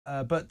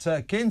But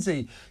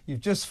Kinsey,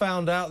 you've just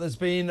found out there's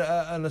been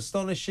an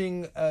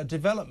astonishing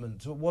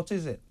development. What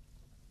is it?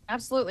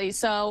 Absolutely.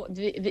 So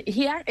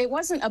it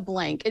wasn't a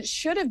blank. It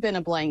should have been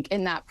a blank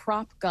in that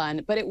prop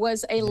gun, but it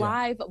was a Yeah.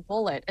 live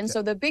bullet. And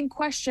so the big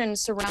question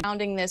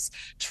surrounding this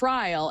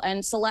trial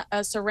and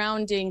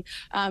surrounding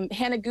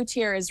Hannah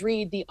Gutierrez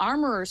Reed, the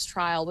armorer's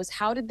trial, was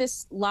how did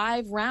this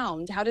live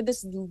round, how did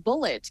this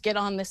bullet get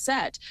on the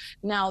set?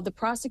 Now, the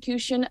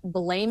prosecution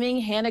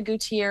blaming Hannah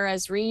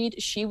Gutierrez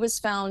Reed, she was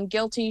found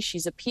guilty.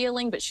 She's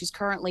appealing, but she's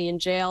currently in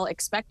jail,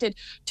 expected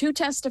to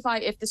testify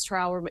if this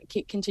trial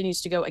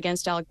continues to go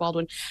against Alec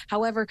Baldwin.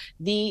 However,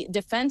 the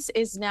defense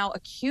is now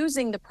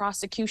accusing the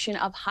prosecution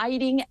of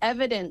hiding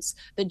evidence.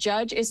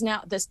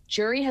 This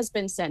jury has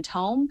been sent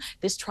home.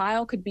 This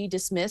trial could be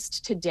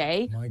dismissed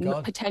today,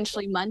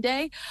 potentially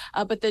Monday.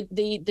 But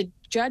the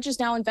judge is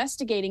now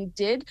investigating,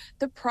 did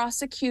the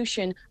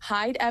prosecution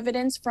hide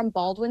evidence from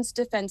Baldwin's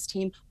defense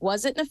team?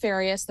 Was it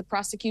nefarious? The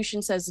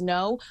prosecution says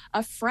no.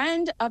 A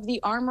friend of the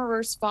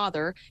armorer's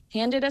father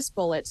handed us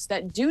bullets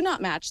that do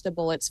not match the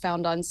bullets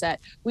found on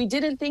set. We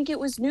didn't think it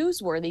was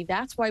newsworthy.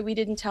 That's why we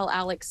didn't tell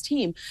Alec's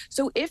team.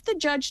 So if the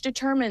judge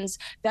determines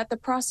that the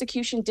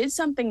prosecution did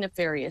something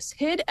nefarious,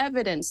 hid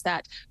evidence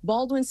that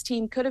Baldwin's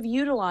team could have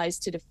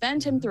utilized to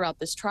defend him throughout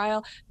this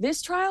trial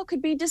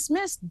could be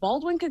dismissed.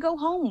 Baldwin could go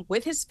home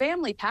with his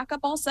family, pack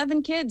up all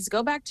 7 kids,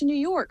 go back to New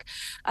York.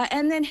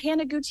 And then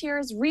Hannah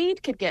Gutierrez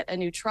Reed could get a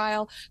new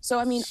trial. So,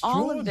 I mean,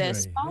 all of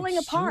this falling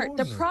apart.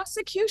 The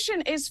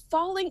prosecution is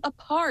falling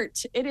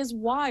apart. It is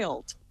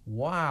wild.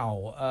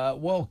 Wow.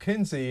 Well,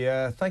 Kinsey,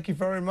 thank you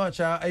very much.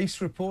 Our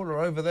ace reporter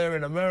over there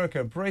in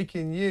America.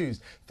 Breaking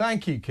news.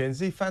 Thank you,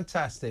 Kinsey.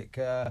 Fantastic.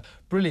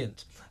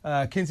 Brilliant.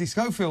 Kinsey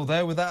Schofield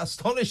there with that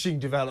astonishing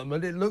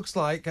development. It looks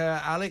like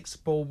Alec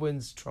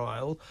Baldwin's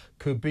trial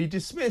could be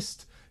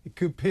dismissed. It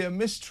could be a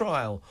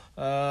mistrial.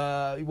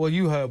 Well,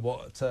 you heard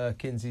what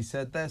Kinsey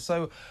said there,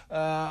 so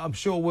I'm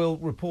sure we'll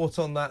report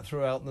on that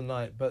throughout the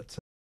night. But